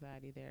of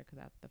anxiety there because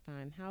I have to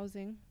find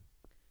housing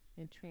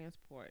and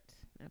transport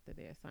after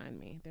they assign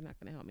me. They're not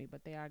gonna help me,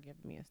 but they are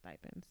giving me a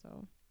stipend.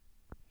 So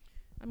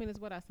I mean, it's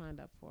what I signed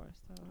up for.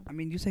 So I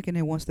mean, you're taking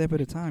it one step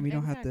at a time. You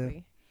don't have to.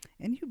 exactly.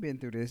 And you've been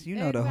through this. You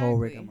know the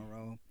whole Exactly.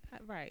 rigmarole.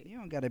 Right. You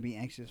don't got to be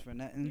anxious for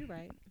nothing. You're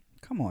right.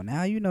 Come on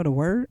now. You know the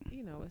word.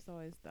 It's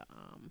always the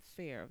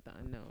fear of the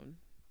unknown.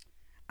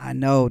 I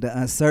know the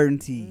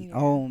uncertainty. Yeah.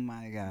 Oh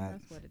my God.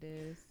 That's what it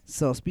is.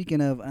 So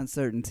speaking of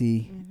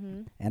uncertainty,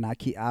 Mm-hmm. and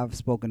I've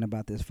spoken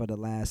about this for the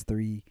last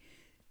 3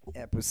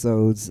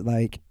 episodes.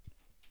 Like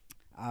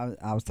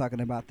I was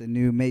talking about the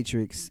new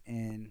Matrix,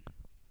 and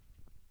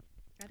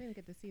I didn't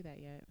get to see that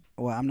yet.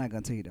 well, I'm not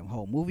gonna tell you the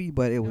whole movie,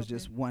 but it was Okay.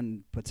 just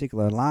one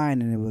particular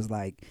line, and it was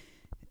like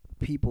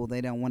people,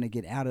 they don't want to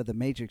get out of the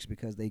Matrix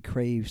because they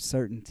crave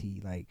certainty.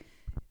 Like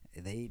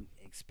they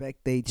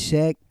expect they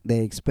check, they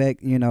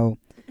expect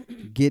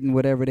getting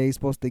whatever they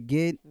supposed to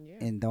get, Yeah.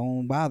 and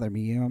don't bother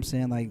me. You know what I'm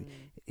saying? Like, Mm.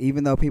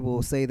 even though people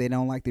will say they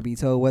don't like to be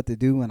told what to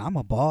do, and I'm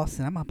a boss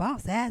and I'm a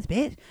boss ass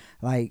bitch.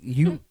 Like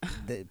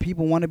the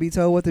people want to be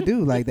told what to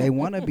do. Like they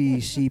want to be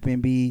sheep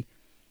and be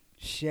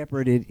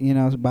shepherded,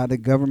 by the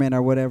government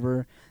or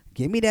whatever.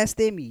 Give me that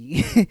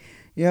stimmy.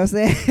 You know what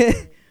I'm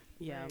saying?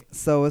 Yeah.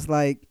 So it's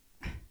like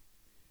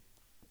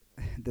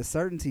the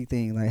certainty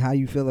thing. Like, how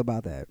you feel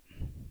about that?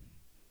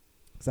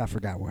 Because I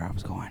forgot where I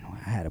was going.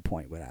 I had a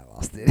point, but I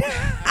lost it.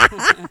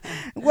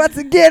 Once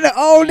again, the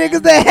old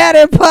niggas that had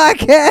a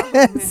podcast.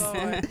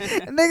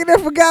 Nigga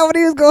that forgot what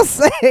he was going to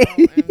say.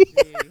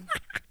 OMG.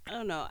 I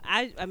don't know.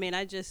 I mean,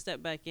 I just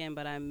stepped back in,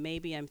 but I'm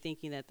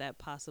thinking that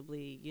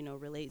possibly,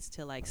 relates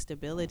to like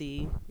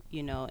stability,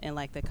 and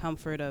like the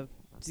comfort of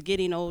just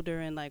getting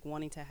older and like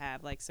wanting to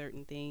have like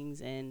certain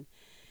things in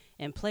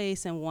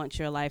place and want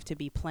your life to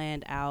be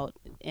planned out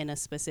in a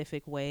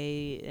specific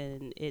way,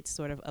 and it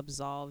sort of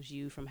absolves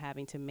you from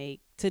having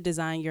to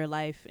design your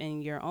life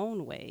in your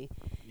own way.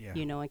 Yeah.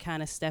 And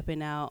kind of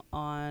stepping out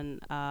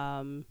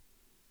on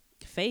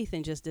faith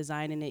and just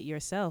designing it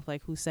yourself.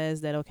 Like, who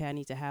says that, okay, I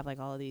need to have like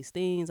all of these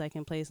things like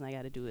in place and I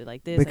got to do it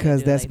like this,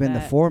 Because that's like been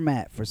that. the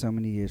format for so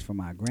many years for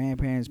my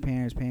grandparents,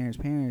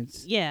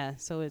 parents. Yeah,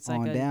 so it's like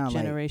on a down,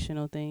 like-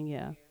 generational thing.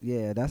 Yeah.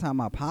 Yeah, that's how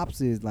my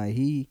pops is. Like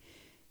he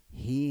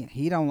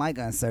don't like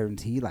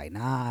uncertainty. He like,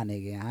 nah,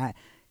 nigga.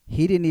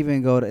 He didn't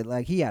even go to,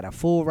 like, he had a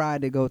full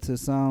ride to go to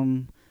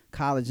some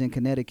college in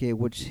Connecticut,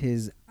 which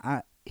his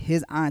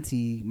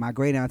auntie, my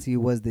great auntie,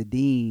 was the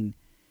dean,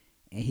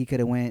 and he could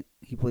have went.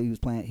 He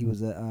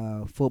was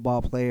a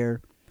football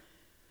player.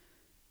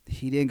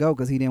 He didn't go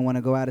because he didn't want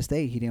to go out of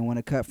state. He didn't want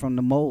to cut from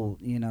the mold.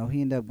 He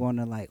ended up going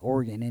to like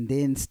Oregon, and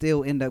then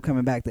still end up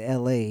coming back to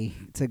L.A.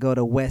 to go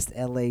to West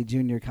L.A.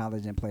 Junior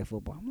College and play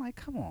football. I'm like,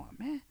 come on,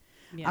 man.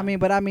 Yeah. I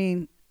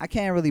mean, I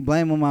can't really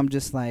blame him. I'm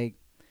just like,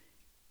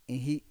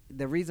 and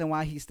the reason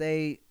why he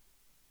stayed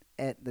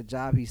at the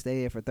job he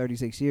stayed at for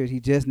 36 years, he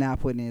just now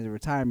put in his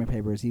retirement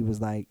papers. He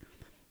was like,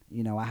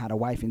 I had a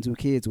wife and 2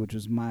 kids, which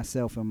was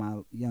myself and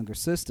my younger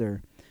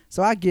sister.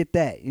 So I get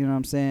that, you know what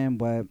I'm saying?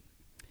 But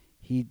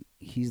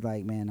he's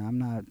like, man, I'm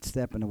not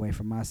stepping away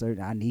from my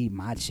certain. I need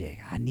my check.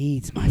 I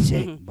needs my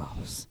check,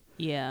 boss.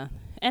 Yeah.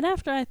 And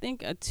after, I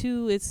think,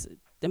 2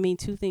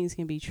 things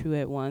can be true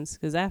at once,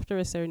 because after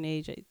a certain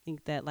age, I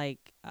think that like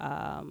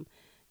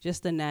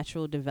just the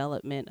natural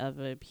development of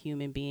a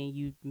human being,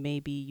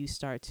 you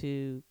start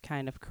to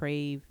kind of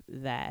crave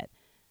that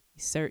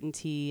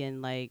certainty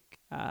and like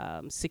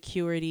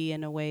security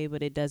in a way,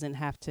 but it doesn't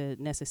have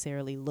to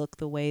necessarily look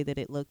the way that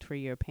it looked for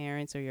your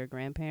parents or your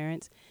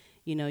grandparents.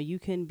 You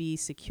can be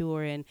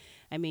secure, and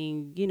I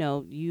mean,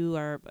 you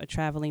are a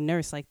traveling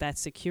nurse, like that's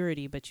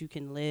security, but you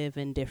can live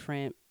in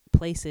different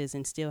places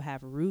and still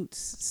have roots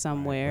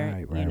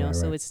somewhere. Right.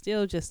 So it's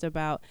still just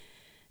about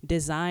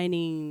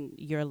designing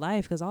your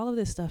life, because all of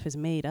this stuff is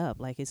made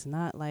up. Like it's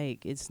not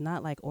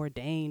like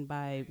ordained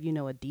by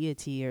a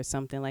deity or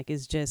something. Like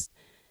it's just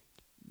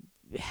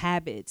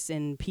habits,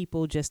 and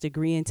people just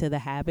agreeing to the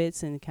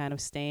habits and kind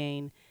of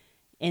staying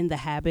in the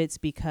habits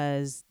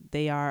because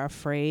they are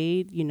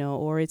afraid,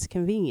 or it's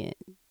convenient.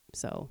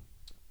 So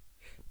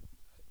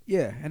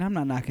Yeah, and I'm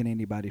not knocking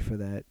anybody for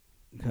that,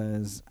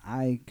 because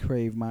I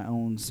crave my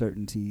own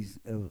certainties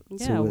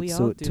we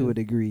all do. to a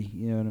degree.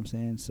 You know what I'm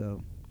saying?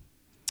 So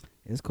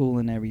it's cool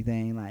and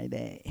everything like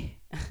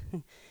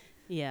that.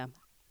 Yeah.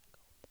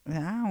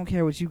 I don't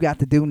care what you got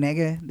to do,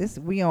 nigga.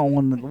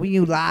 We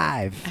you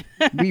live.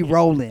 We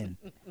rolling.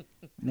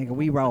 Nigga,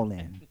 we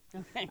rolling.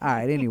 Okay. All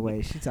right,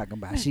 anyway, she talking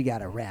about she got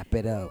to wrap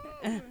it up.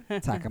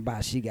 Talking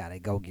about she got to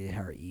go get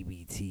her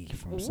EBT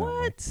from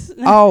somewhere. What?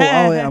 Oh,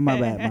 yeah, my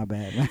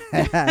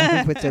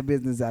bad. Put your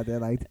business out there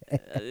like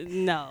that.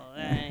 No.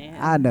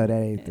 I know that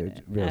ain't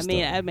the real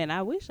story. I mean,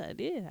 I wish I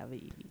did have an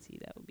EBT.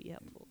 That would be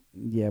helpful.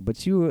 Yeah,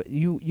 but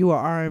you are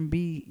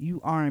R&B.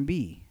 You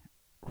R&B.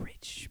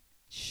 Rich.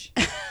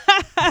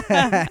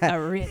 A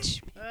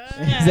rich.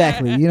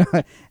 Exactly.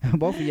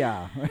 Both of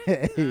y'all.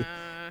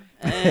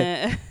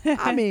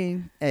 I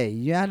mean, hey,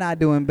 y'all not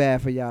doing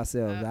bad for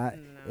yourselves. No.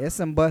 It's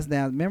some bust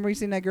downs. Remember you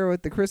seen that girl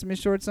with the Christmas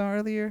shorts on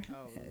earlier?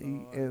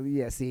 Oh,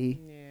 yeah, see?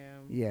 yeah.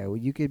 Yeah, well,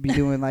 you could be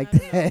doing like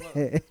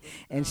that.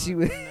 And she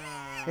was...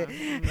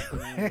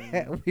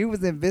 we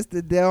was in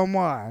Vista Del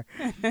Mar.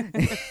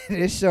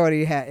 This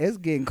shorty it's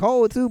getting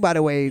cold too, by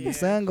the way. The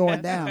sun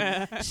going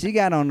down. She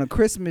got on the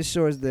Christmas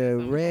shorts, the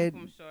red.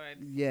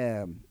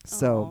 Yeah.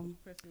 So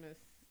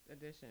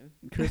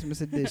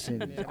Christmas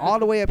edition. Yeah. All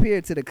the way up here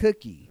to the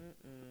cookie.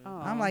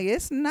 Aw. I'm like,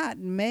 it's not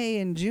May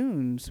and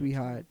June,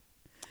 sweetheart.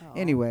 Aw.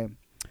 Anyway,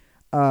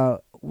 I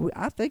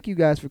thank you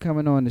guys for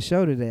coming on the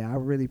show today. I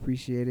really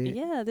appreciate it.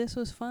 Yeah, this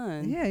was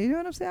fun. Yeah, you know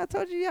what I'm saying? I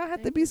told you y'all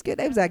had to be scared.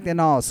 They was acting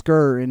all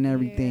skirt and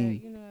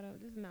everything. Yeah,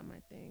 this is not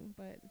my thing,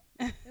 but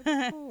it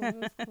was cool. It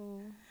was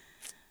cool.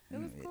 It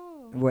was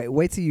cool.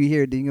 Wait till you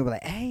hear it, then you'll be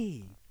like,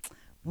 hey,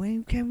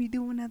 when can we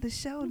do another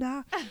show,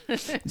 dog?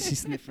 She's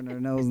sniffing her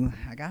nose.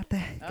 I got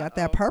that. Got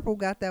that purple,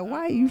 got that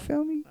white, you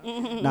feel me?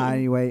 Nah, Okay.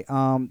 anyway,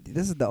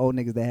 this is the old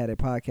niggas that had a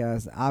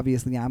podcast.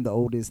 Obviously, I'm the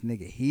oldest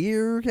nigga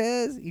here,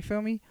 cuz, you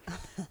feel me?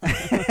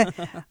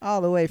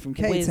 All the way from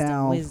Wisdom,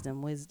 K-Town,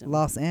 wisdom, wisdom.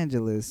 Los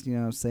Angeles, you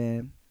know what I'm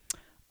saying?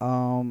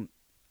 Um,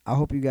 I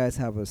hope you guys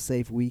have a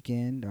safe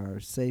weekend or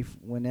safe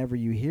whenever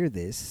you hear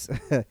this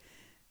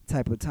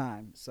type of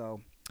time.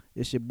 So,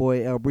 it's your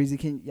boy El Breezy.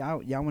 Can y'all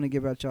want to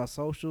give out y'all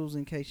socials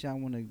in case y'all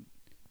want to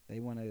they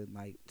want to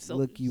like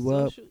look you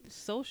up?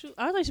 Social.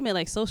 I thought you meant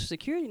like social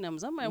security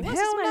numbers. I'm like, what?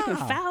 Hell Somebody can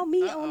nah. file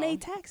me Uh on their oh.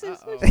 taxes?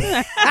 Uh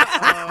oh.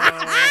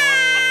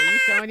 You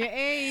showing your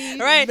age?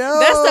 Right. No,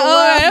 That's the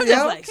I'm just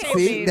yep. like, See,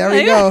 baby. there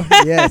we go.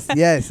 Yes, yes,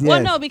 yes.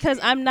 well, no, because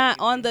I'm not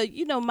on the.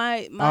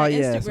 My Oh,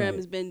 yeah, that's Instagram right.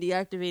 has been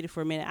deactivated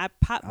for a minute. I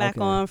popped back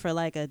Okay. on for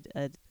like a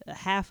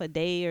half a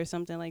day or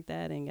something like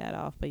that and got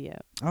off. But yeah,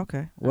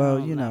 Okay. Well,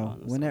 I'm you not know, on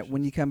the when when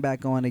socials. you come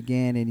back on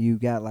again and you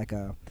got like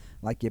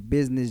your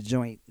business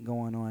joint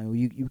going on,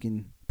 you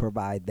can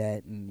provide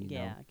that, and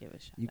Yeah, I'll give it a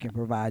shot. you can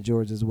provide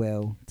yours as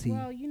well. T.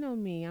 Well, you know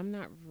me. I'm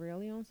not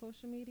really on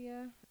social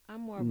media.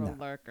 I'm more of a No.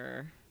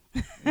 lurker.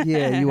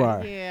 Yeah, you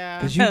are.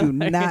 Yeah. Cause you do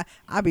not.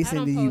 I be I don't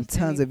sending you post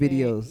tons of anything.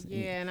 videos.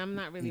 Yeah, and I'm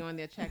not really on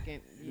there checking.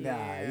 Nah,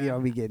 Yeah. you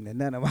don't be getting to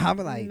none of them. I'm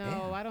like, No,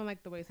 damn. I don't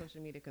like the way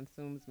social media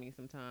consumes me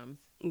sometimes.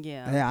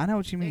 Yeah, Yeah, I know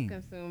what you It mean.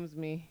 consumes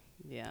me.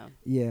 yeah,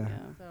 Yeah.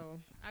 yeah.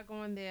 So I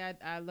go in there,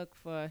 I look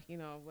for,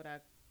 what I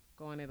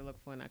go in there to look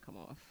for, and I come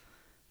off.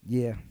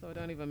 Yeah. So it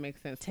don't even make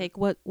sense. Take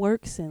what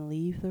works and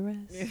leave the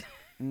rest.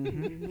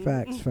 Yeah.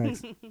 Facts,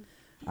 facts.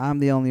 I'm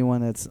the only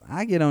one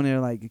I get on there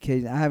like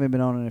occasionally. I haven't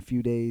been on in a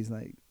few days,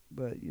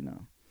 but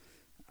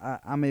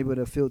I'm able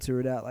to filter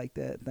it out like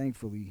that.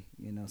 Thankfully,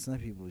 some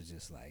people is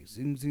just like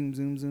zoom, zoom,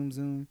 zoom, zoom,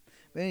 zoom.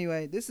 But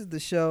anyway, this is the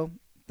show.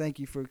 Thank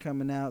you for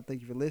coming out.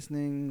 Thank you for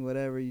listening.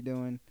 Whatever you're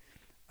doing,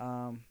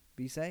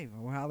 be safe.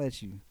 We'll holler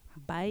at you.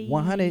 Bye.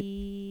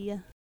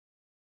 100.